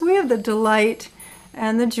have the delight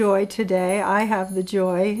and the joy today, I have the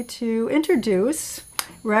joy to introduce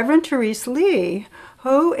Reverend Therese Lee,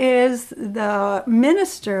 who is the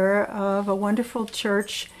minister of a wonderful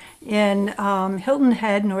church in Hilton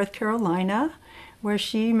Head, North Carolina, where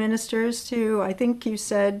she ministers to, I think you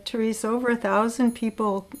said, Therese, over 1,000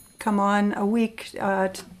 people come on a week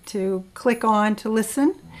to click on to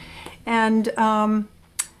listen. And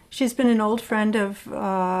she's been an old friend of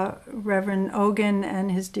Reverend Ogun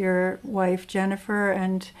and his dear wife Jennifer,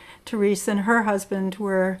 and Therese and her husband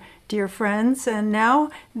were dear friends, and now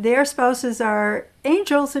their spouses are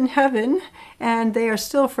angels in heaven, and they are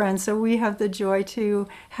still friends. So we have the joy to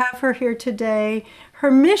have her here today.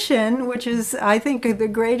 Her mission, which is, I think, the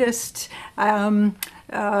greatest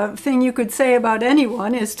thing you could say about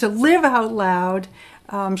anyone, is to live out loud.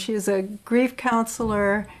 She is a grief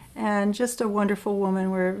counselor and just a wonderful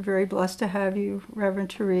woman. We're very blessed to have you,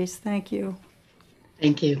 Reverend Therese. Thank you.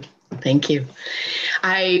 Thank you. Thank you.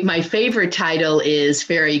 My favorite title is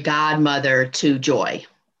Fairy Godmother to Joy.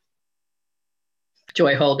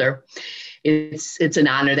 Joy Holder. It's an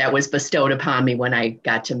honor that was bestowed upon me when I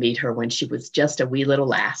got to meet her when she was just a wee little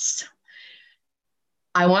lass.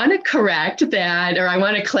 I want to correct that, or I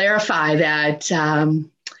want to clarify that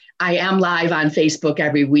I am live on Facebook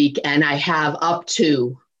every week, and I have up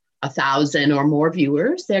to 1,000 or more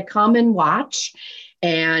viewers that come and watch.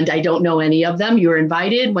 And I don't know any of them. You're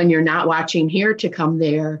invited when you're not watching here to come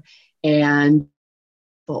there and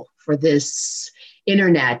for this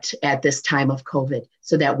internet at this time of COVID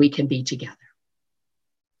so that we can be together.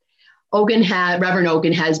 Reverend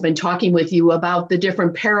Ogun has been talking with you about the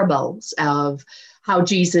different parables of how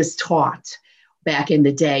Jesus taught back in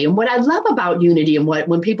the day. And what I love about unity, and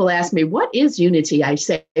when people ask me, what is unity? I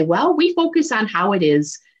say, well, we focus on how it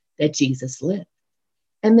is that Jesus lived.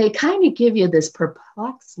 And they kind of give you this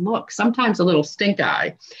perplexed look, sometimes a little stink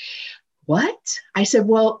eye. What? I said,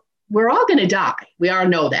 well, we're all going to die. We all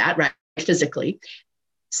know that, right? Physically.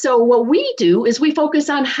 So what we do is we focus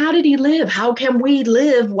on how did he live? How can we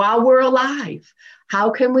live while we're alive?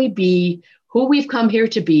 How can we be who we've come here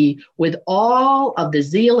to be with all of the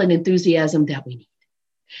zeal and enthusiasm that we need?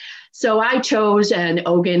 So I chose, and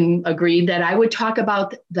Ogun agreed, that I would talk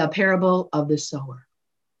about the parable of the sower.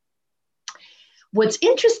 What's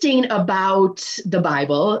interesting about the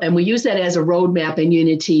Bible, and we use that as a roadmap in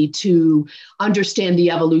unity to understand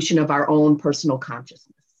the evolution of our own personal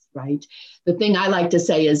consciousness, right? The thing I like to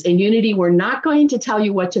say is in unity, we're not going to tell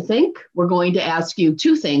you what to think. We're going to ask you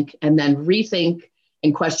to think and then rethink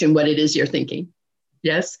and question what it is you're thinking.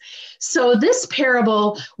 Yes? So this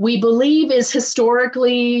parable, we believe, is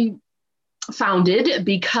historically founded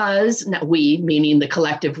because, we, meaning the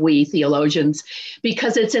collective we, theologians,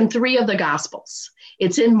 because it's in 3 of the Gospels.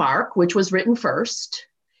 It's in Mark, which was written first,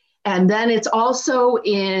 and then it's also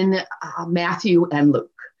in Matthew and Luke.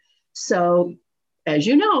 So, as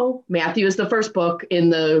you know, Matthew is the first book in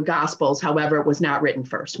the Gospels. However, it was not written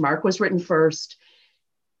first. Mark was written first.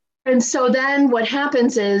 And so then what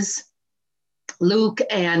happens is Luke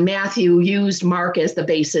and Matthew used Mark as the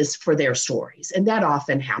basis for their stories. And that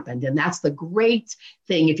often happened. And that's the great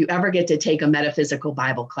thing. If you ever get to take a metaphysical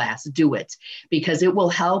Bible class, do it, because it will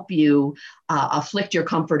help you afflict your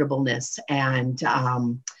comfortableness and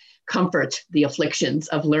comfort the afflictions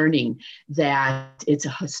of learning that it's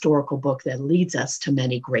a historical book that leads us to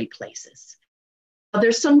many great places.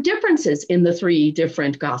 There's some differences in the 3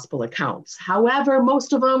 different gospel accounts. However,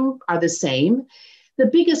 most of them are the same. The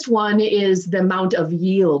biggest one is the amount of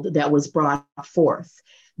yield that was brought forth,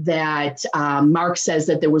 that Mark says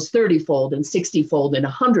that there was 30-fold and 60-fold and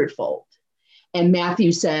 100-fold. And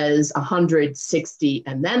Matthew says 100, 60,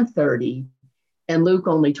 and then 30. And Luke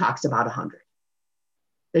only talks about 100.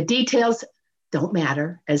 The details don't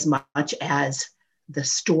matter as much as the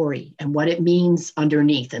story and what it means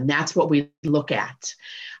underneath. And that's what we look at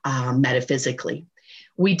metaphysically.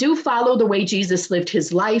 We do follow the way Jesus lived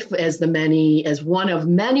his life as one of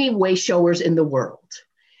many way showers in the world.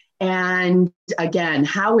 And again,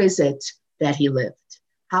 how is it that he lived?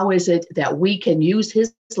 How is it that we can use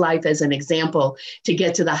his life as an example to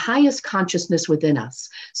get to the highest consciousness within us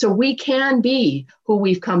so we can be who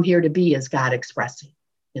we've come here to be as God expressing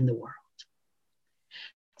in the world?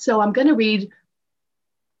 So I'm going to read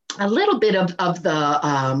a little bit of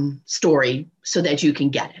the story so that you can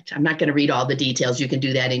get it. I'm not going to read all the details. You can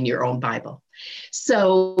do that in your own Bible.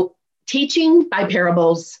 So teaching by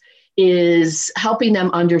parables is helping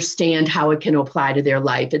them understand how it can apply to their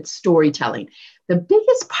life. It's storytelling. The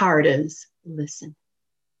biggest part is listen.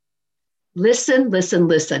 Listen, listen,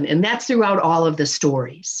 listen. And that's throughout all of the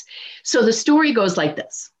stories. So the story goes like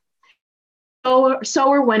this.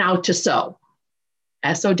 Sower went out to sow.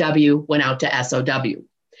 SOW went out to SOW.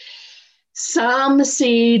 Some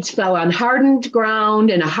seeds fell on hardened ground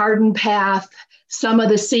and a hardened path. Some of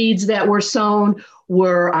the seeds that were sown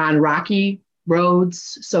were on rocky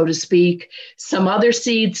roads, so to speak. Some other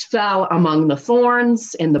seeds fell among the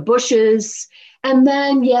thorns and the bushes. And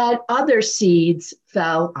then yet other seeds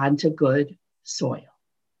fell onto good soil.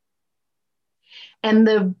 And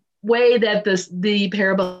the way that the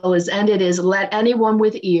parable is ended is, let anyone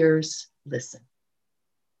with ears listen.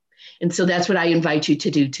 And so that's what I invite you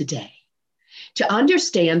to do today. To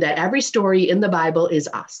understand that every story in the Bible is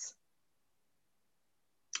us.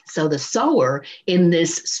 So the sower in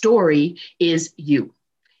this story is you.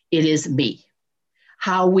 It is me.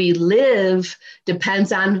 How we live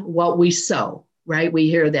depends on what we sow, right? We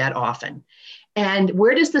hear that often. And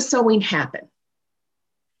where does the sowing happen?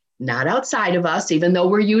 Not outside of us, even though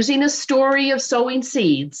we're using a story of sowing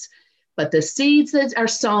seeds, but the seeds that are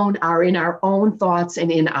sown are in our own thoughts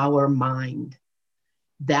and in our mind.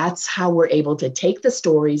 That's how we're able to take the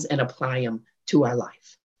stories and apply them to our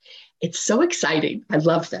life. It's so exciting. I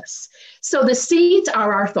love this. So the seeds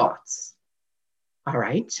are our thoughts. All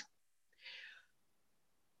right.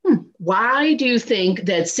 Why do you think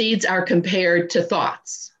that seeds are compared to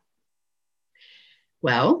thoughts?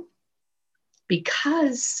 Well,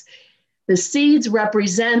 because the seeds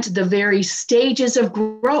represent the very stages of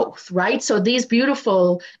growth, right? So these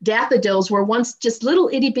beautiful daffodils were once just little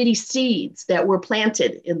itty bitty seeds that were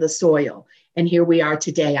planted in the soil. And here we are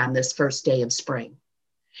today on this first day of spring.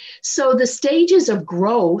 So the stages of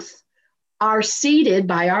growth are seeded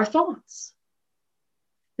by our thoughts.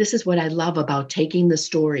 This is what I love about taking the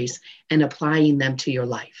stories and applying them to your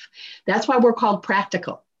life. That's why we're called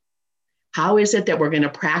practical. How is it that we're going to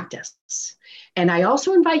practice? And I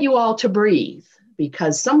also invite you all to breathe,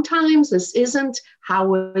 because sometimes this isn't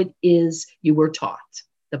how it is you were taught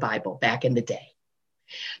the Bible back in the day.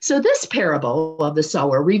 So this parable of the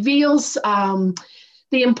sower reveals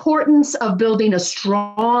the importance of building a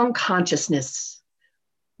strong consciousness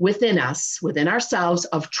within us, within ourselves,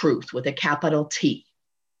 of truth with a capital T.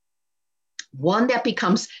 One that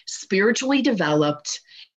becomes spiritually developed.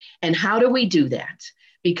 And how do we do that?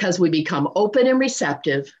 Because we become open and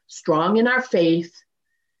receptive, strong in our faith,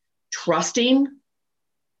 trusting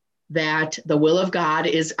that the will of God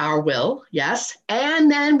is our will, yes,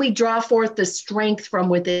 and then we draw forth the strength from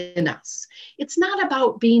within us. It's not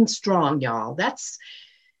about being strong, y'all. That's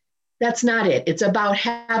not it. It's about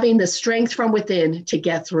having the strength from within to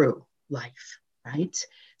get through life, right?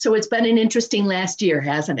 So it's been an interesting last year,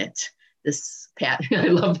 hasn't it? I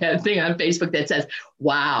love that thing on Facebook that says,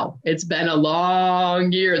 wow, it's been a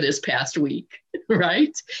long year this past week,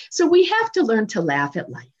 right? So we have to learn to laugh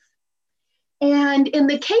at life. And in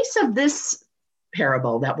the case of this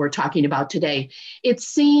parable that we're talking about today, it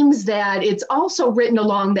seems that it's also written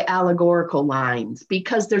along the allegorical lines,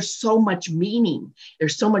 because there's so much meaning.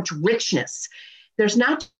 There's so much richness. There's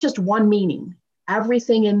not just one meaning.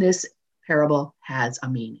 Everything in this parable has a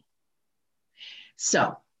meaning.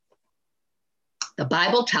 So the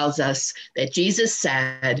Bible tells us that Jesus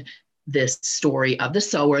said this story of the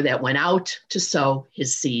sower that went out to sow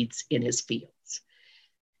his seeds in his fields.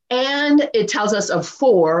 And it tells us of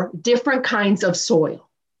 4 different kinds of soil.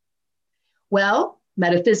 Well,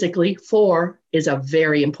 metaphysically, 4 is a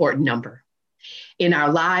very important number. In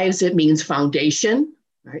our lives, it means foundation,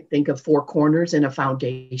 right? Think of 4 corners in a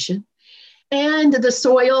foundation. And the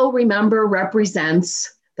soil, remember,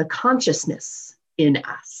 represents the consciousness in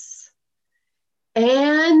us.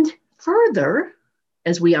 And further,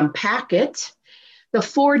 as we unpack it, the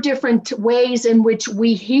 4 different ways in which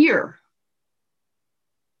we hear.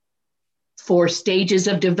 4 stages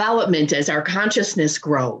of development as our consciousness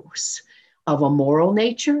grows, of a moral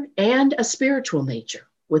nature and a spiritual nature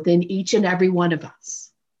within each and every one of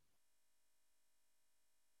us.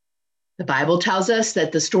 The Bible tells us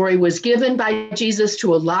that the story was given by Jesus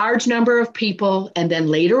to a large number of people, and then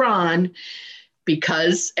later on,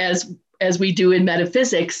 because as we do in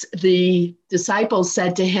metaphysics, the disciples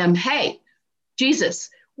said to him, "Hey, Jesus,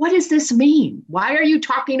 what does this mean? Why are you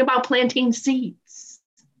talking about planting seeds?"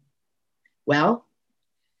 Well,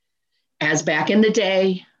 as back in the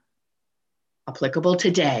day, applicable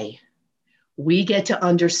today, we get to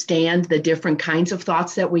understand the different kinds of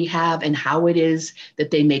thoughts that we have and how it is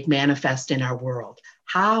that they make manifest in our world.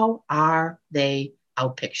 How are they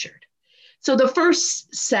outpictured? So the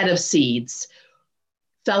first set of seeds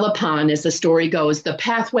fell upon, as the story goes, the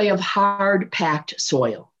pathway of hard, packed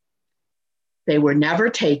soil. They were never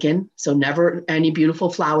taken, so never any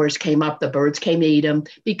beautiful flowers came up, the birds came to eat them,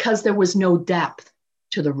 because there was no depth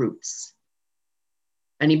to the roots.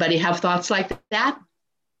 Anybody have thoughts like that?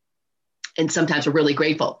 And sometimes we're really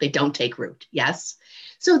grateful they don't take root. Yes.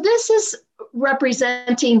 So this is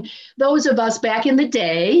representing those of us back in the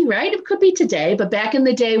day, right? It could be today, but back in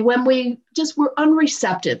the day when we just were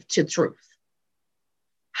unreceptive to truth.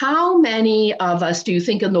 How many of us do you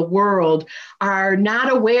think in the world are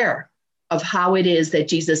not aware of how it is that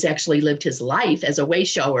Jesus actually lived his life as a way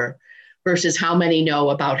shower versus how many know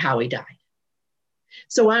about how he died?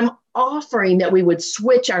 So I'm offering that we would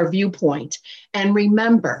switch our viewpoint and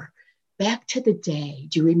remember back to the day.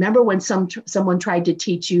 Do you remember when someone tried to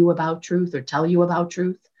teach you about truth or tell you about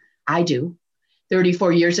truth? I do.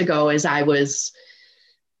 34 years ago, as I was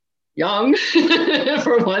young,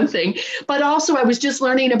 for one thing, but also I was just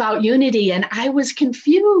learning about unity and I was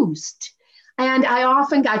confused. And I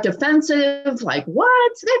often got defensive, like,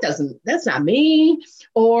 what? That's not me.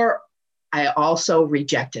 Or I also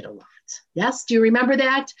rejected a lot. Yes, do you remember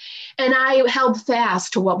that? And I held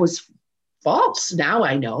fast to what was false. Now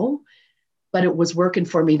I know, but it was working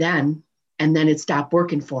for me then, and then it stopped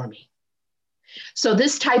working for me. So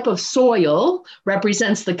this type of soil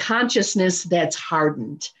represents the consciousness that's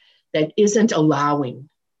hardened, that isn't allowing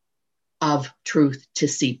of truth to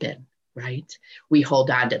seep in, right? We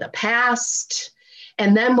hold on to the past,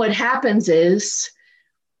 and then what happens is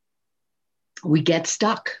we get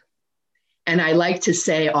stuck. And I like to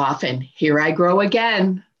say often, here I grow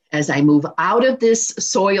again, as I move out of this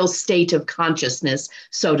soil state of consciousness,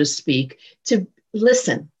 so to speak, to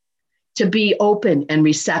listen, to be open and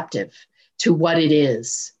receptive to what it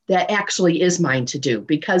is that actually is mine to do,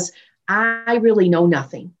 because I really know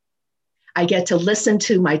nothing. I get to listen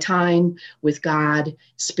to my time with God,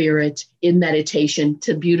 Spirit, in meditation,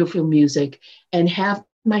 to beautiful music, and have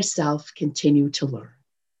myself continue to learn,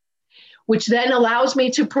 which then allows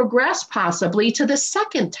me to progress possibly to the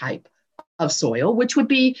second type of soil, which would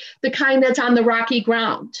be the kind that's on the rocky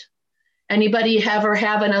ground. Anybody ever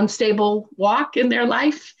have an unstable walk in their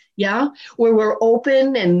life? Yeah, where we're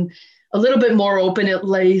open and a little bit more open at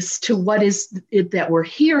least to what is it that we're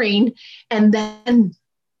hearing, and then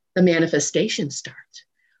the manifestations start.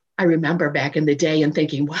 I remember back in the day and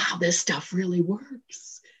thinking, wow, this stuff really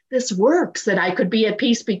works. This works, that I could be at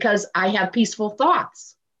peace because I have peaceful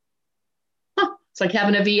thoughts. It's like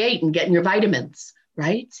having a V8 and getting your vitamins,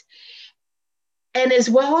 right? And as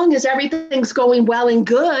long as everything's going well and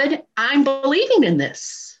good, I'm believing in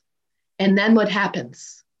this. And then what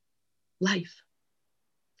happens? Life.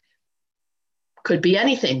 Could be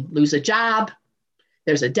anything. Lose a job.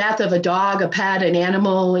 There's a death of a dog, a pet, an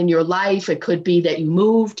animal in your life. It could be that you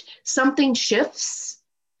moved. Something shifts.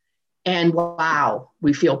 And wow,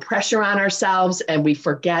 we feel pressure on ourselves and we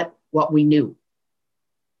forget what we knew.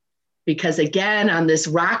 Because again, on this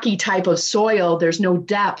rocky type of soil, there's no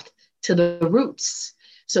depth to the roots.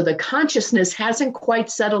 So the consciousness hasn't quite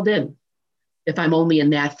settled in if I'm only in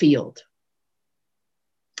that field.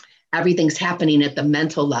 Everything's happening at the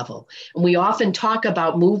mental level. And we often talk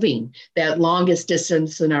about moving that longest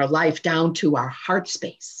distance in our life down to our heart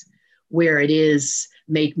space, where it is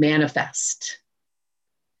make manifest.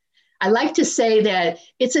 I like to say that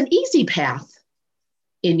it's an easy path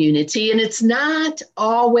in unity, and it's not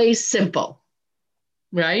always simple,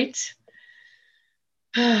 right?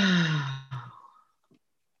 I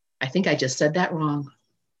think I just said that wrong.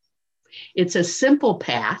 It's a simple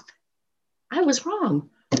path. I was wrong.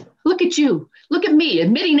 Look at you. Look at me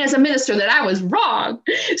admitting as a minister that I was wrong.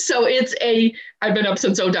 So I've been up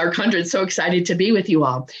since Oh Dark 100, so excited to be with you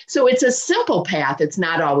all. So it's a simple path. It's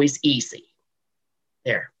not always easy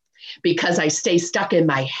there because I stay stuck in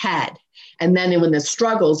my head. And then when the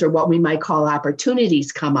struggles or what we might call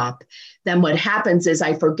opportunities come up, then what happens is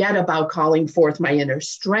I forget about calling forth my inner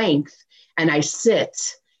strength and I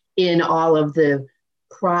sit in all of the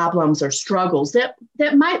problems or struggles that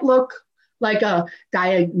might look like a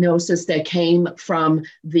diagnosis that came from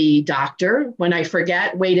the doctor. When I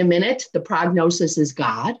forget, wait a minute, the prognosis is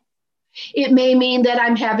God. It may mean that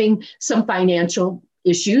I'm having some financial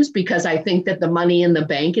issues because I think that the money in the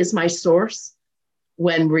bank is my source,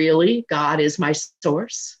 when really God is my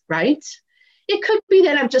source, right? It could be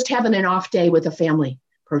that I'm just having an off day with a family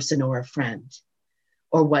person or a friend,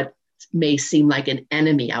 or what may seem like an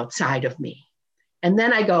enemy outside of me. And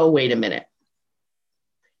then I go, wait a minute.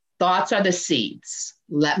 Thoughts are the seeds.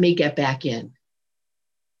 Let me get back in.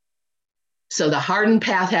 So the hardened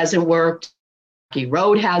path hasn't worked. The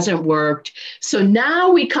road hasn't worked. So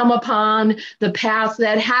now we come upon the path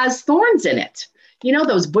that has thorns in it. You know,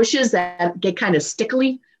 those bushes that get kind of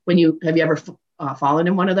stickly have you ever fallen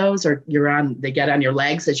in one of those, or they get on your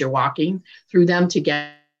legs as you're walking through them to get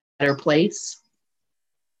a better place.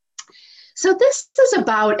 So this is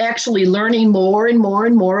about actually learning more and more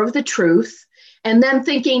and more of the truth, and then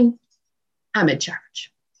thinking, I'm in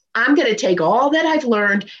charge. I'm going to take all that I've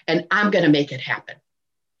learned and I'm going to make it happen.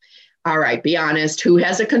 All right, be honest. Who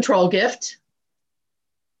has a control gift?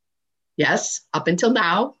 Yes, up until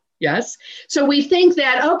now. Yes. So we think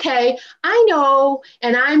that, okay, I know,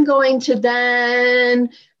 and I'm going to then,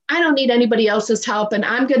 I don't need anybody else's help, and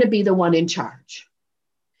I'm going to be the one in charge.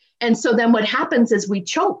 And so then what happens is we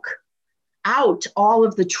choke out all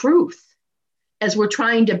of the truth as we're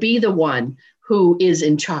trying to be the one who is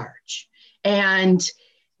in charge. And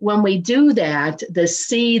when we do that, the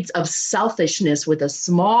seeds of selfishness with a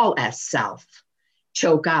small s self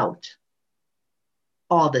choke out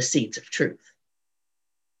all the seeds of truth.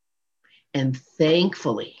 And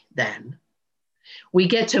thankfully, then, we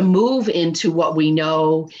get to move into what we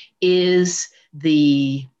know is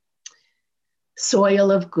the soil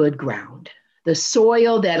of good ground, the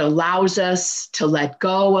soil that allows us to let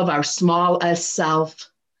go of our small s self,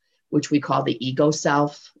 which we call the ego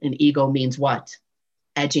self. And ego means what?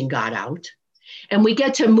 Edging God out. And we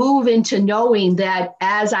get to move into knowing that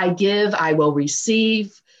as I give, I will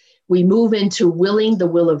receive. We move into willing the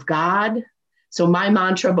will of God. So my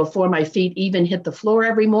mantra before my feet even hit the floor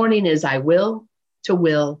every morning is I will to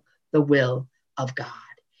will the will of God.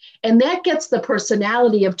 And that gets the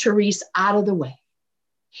personality of Therese out of the way.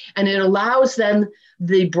 And it allows then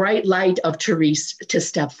the bright light of Therese to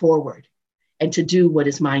step forward and to do what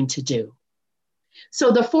is mine to do.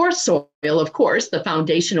 So the fourth soil, of course, the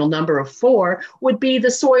foundational number of 4 would be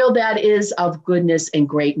the soil that is of goodness and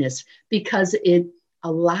greatness, because it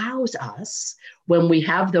allows us, when we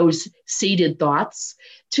have those seeded thoughts,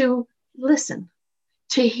 to listen,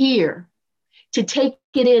 to hear, to take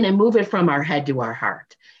it in and move it from our head to our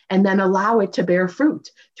heart, and then allow it to bear fruit,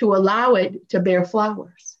 to allow it to bear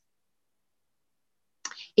flowers.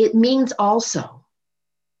 It means also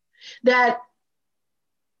that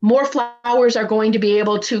more flowers are going to be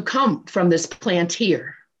able to come from this plant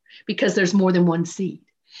here because there's more than one seed.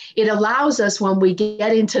 It allows us, when we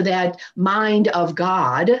get into that mind of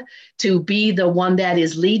God, to be the one that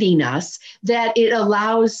is leading us, that it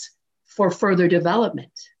allows for further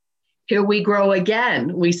development. Here we grow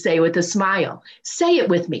again, we say with a smile. Say it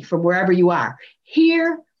with me from wherever you are.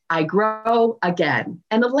 Here I grow again.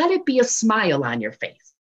 And let it be a smile on your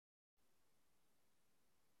face.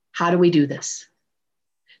 How do we do this?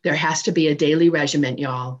 There has to be a daily regimen,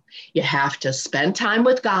 y'all. You have to spend time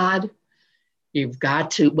with God. You've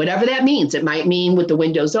got to, whatever that means. It might mean with the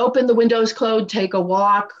windows open, the windows closed, take a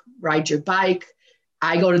walk, ride your bike.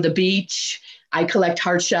 I go to the beach. I collect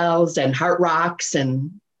heart shells and heart rocks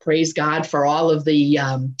and praise God for all of the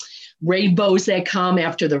rainbows that come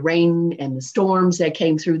after the rain and the storms that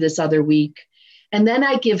came through this other week. And then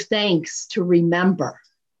I give thanks to remember,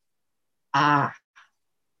 I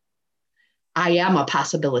am a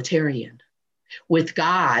possibilitarian. With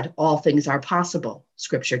God, all things are possible,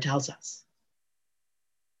 Scripture tells us.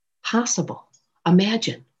 Possible.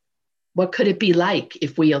 Imagine, what could it be like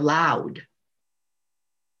if we allowed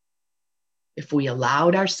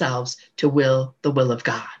ourselves to will the will of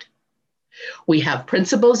God? We have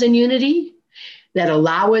principles in unity that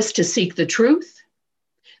allow us to seek the truth,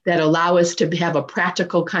 that allow us to have a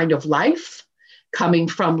practical kind of life, coming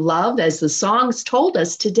from love, as the songs told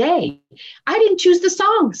us today. I didn't choose the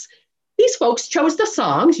songs. These folks chose the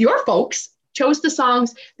songs. Your folks chose the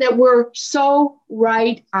songs that were so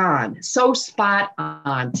right on, so spot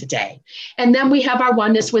on today. And then we have our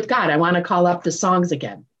oneness with God. I want to call up the songs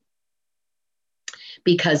again,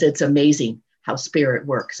 because it's amazing how Spirit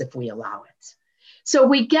works if we allow it. So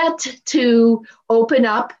we get to open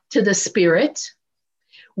up to the Spirit.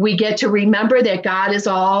 We get to remember that God is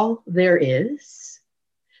all there is,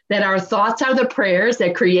 that our thoughts are the prayers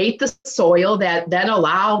that create the soil that then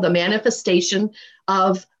allow the manifestation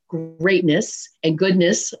of greatness and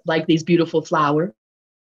goodness, like these beautiful flowers,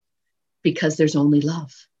 because there's only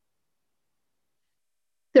love.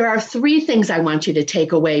 There are 3 things I want you to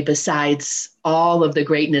take away besides all of the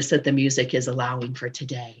greatness that the music is allowing for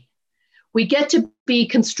today. We get to be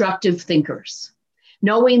constructive thinkers,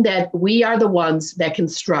 knowing that we are the ones that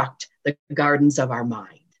construct the gardens of our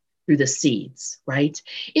mind through the seeds, right?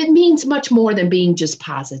 It means much more than being just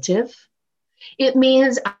positive. It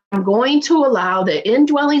means I'm going to allow the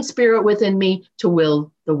indwelling Spirit within me to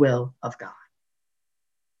will the will of God,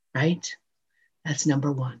 right? That's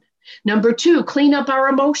number 1. Number 2, clean up our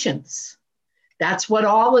emotions. That's what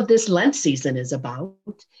all of this Lent season is about.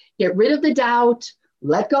 Get rid of the doubt,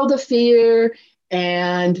 let go the fear,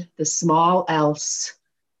 and the small else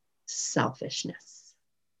selfishness.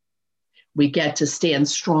 We get to stand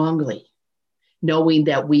strongly, knowing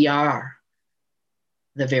that we are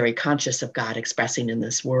the very conscious of God expressing in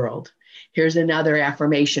this world. Here's another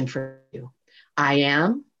affirmation for you. I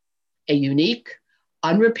am a unique,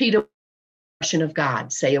 unrepeatable expression of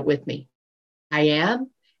God. Say it with me. I am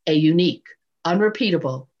a unique,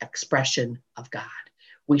 unrepeatable expression of God.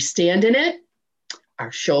 We stand in it.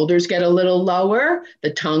 Our shoulders get a little lower.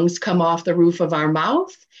 The tongues come off the roof of our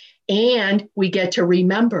mouth. And we get to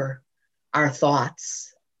remember our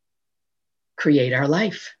thoughts create our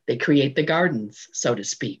life. They create the gardens, so to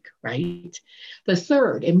speak, right? The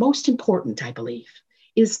third and most important, I believe,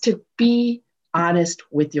 is to be honest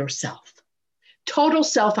with yourself. Total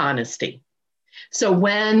self-honesty. So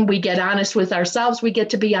when we get honest with ourselves, we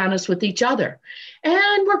get to be honest with each other.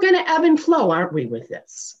 And we're going to ebb and flow, aren't we, with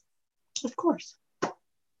this? Of course.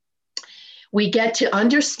 We get to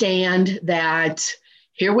understand that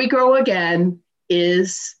here we go again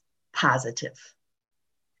is positive.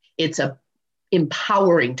 It's a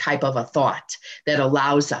empowering type of a thought that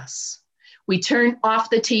allows us. We turn off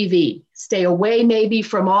the TV, stay away maybe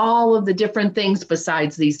from all of the different things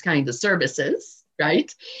besides these kinds of services,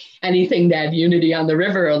 right? Anything that Unity on the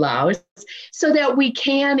River allows, so that we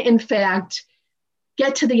can, in fact,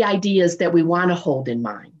 get to the ideas that we want to hold in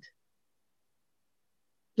mind.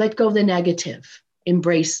 Let go of the negative,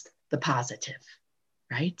 embrace the positive,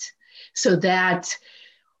 right? So that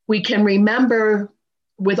we can remember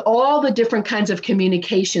with all the different kinds of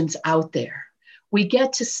communications out there, we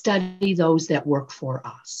get to study those that work for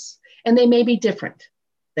us. And they may be different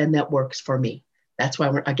than that works for me. That's why,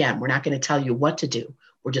 we're not going to tell you what to do.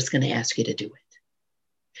 We're just going to ask you to do it.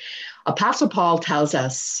 Apostle Paul tells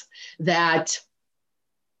us that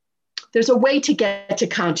there's a way to get to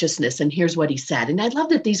consciousness, and here's what he said. And I love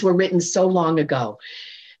that these were written so long ago,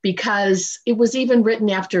 because it was even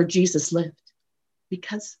written after Jesus lived,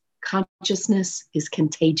 because consciousness is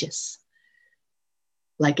contagious,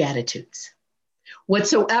 like attitudes.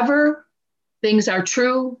 Whatsoever things are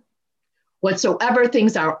true, whatsoever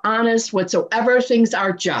things are honest, whatsoever things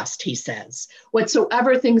are just, he says,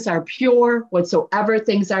 whatsoever things are pure, whatsoever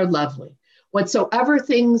things are lovely, whatsoever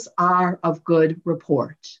things are of good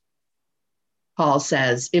report. Paul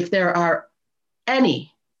says, if there are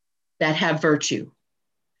any that have virtue,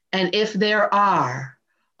 and if there are,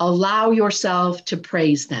 allow yourself to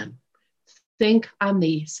praise them. Think on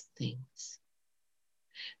these things.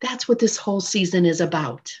 That's what this whole season is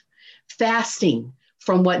about. Fasting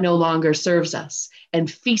from what no longer serves us and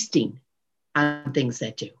feasting on things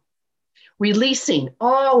that do. Releasing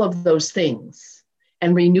all of those things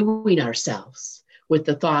and renewing ourselves with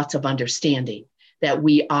the thoughts of understanding that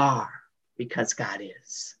we are because God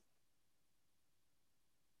is.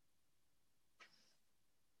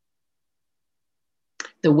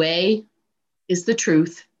 The way is the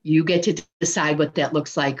truth. You get to decide what that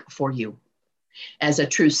looks like for you. As a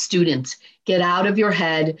true student, get out of your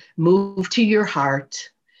head, move to your heart.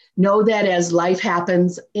 Know that as life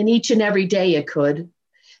happens, in each and every day it could,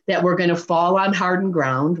 that we're going to fall on hardened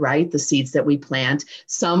ground, right? The seeds that we plant.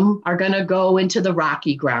 Some are going to go into the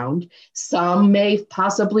rocky ground. Some may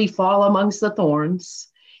possibly fall amongst the thorns.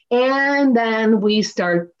 And then we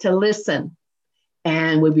start to listen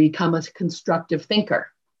and we become a constructive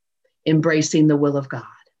thinker, embracing the will of God,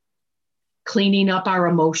 cleaning up our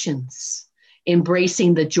emotions,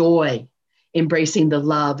 embracing the joy, embracing the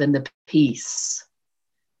love and the peace,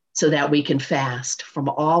 so that we can fast from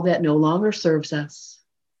all that no longer serves us.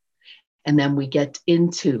 And then we get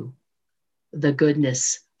into the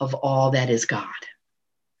goodness of all that is God.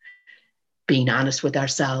 Being honest with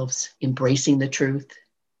ourselves, embracing the truth.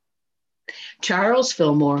 Charles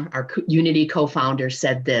Fillmore, our Unity co-founder,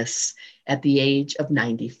 said this at the age of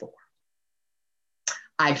 94.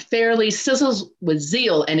 I fairly sizzle with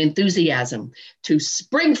zeal and enthusiasm to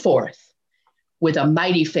spring forth with a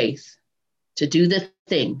mighty faith to do the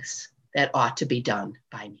things that ought to be done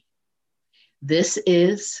by me. This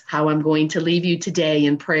is how I'm going to leave you today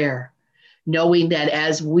in prayer, knowing that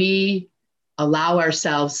as we allow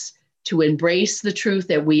ourselves to embrace the truth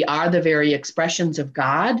that we are the very expressions of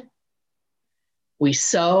God, we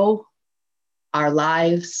sow our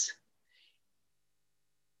lives,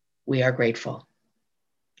 we are grateful.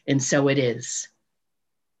 And so it is.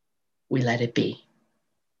 We let it be.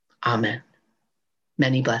 Amen.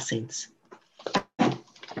 Many blessings.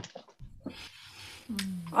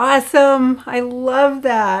 Awesome. I love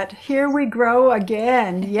that. Here we grow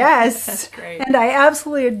again. Yes. That's great. And I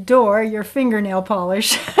absolutely adore your fingernail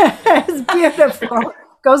polish. It's beautiful.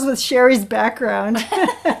 Goes with Sherry's background.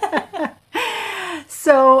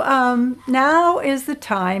 So now is the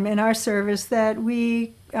time in our service that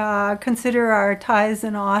we consider our tithes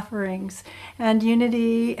and offerings. And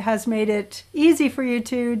Unity has made it easy for you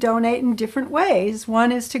to donate in different ways.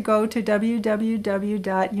 One is to go to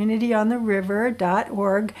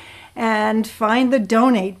www.unityontheriver.org and find the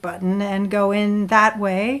donate button and go in that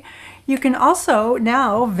way. You can also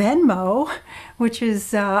now Venmo, which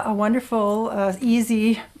is a wonderful,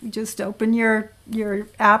 easy, just open your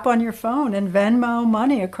app on your phone and Venmo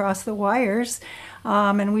money across the wires.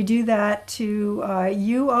 And we do that to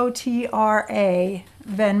UOTRA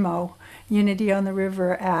Venmo, Unity on the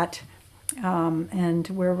River at, and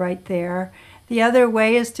we're right there. The other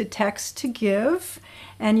way is to text to give,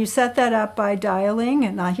 and you set that up by dialing,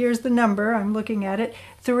 and here's the number, I'm looking at it,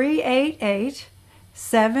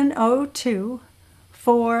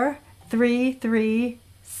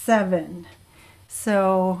 388-702-4337.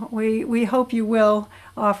 So we hope you will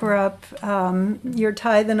offer up your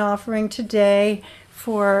tithe and offering today.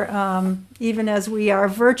 For even as we are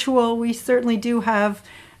virtual, we certainly do have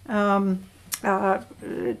to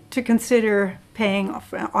consider paying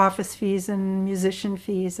office fees and musician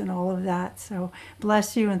fees and all of that. So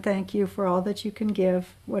bless you and thank you for all that you can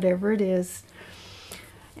give, whatever it is.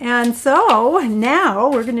 And so now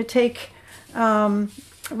we're going to take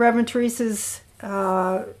Reverend Teresa's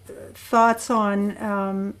thoughts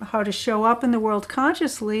on how to show up in the world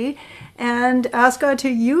consciously and ask God to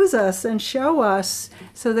use us and show us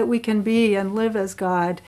so that we can be and live as God.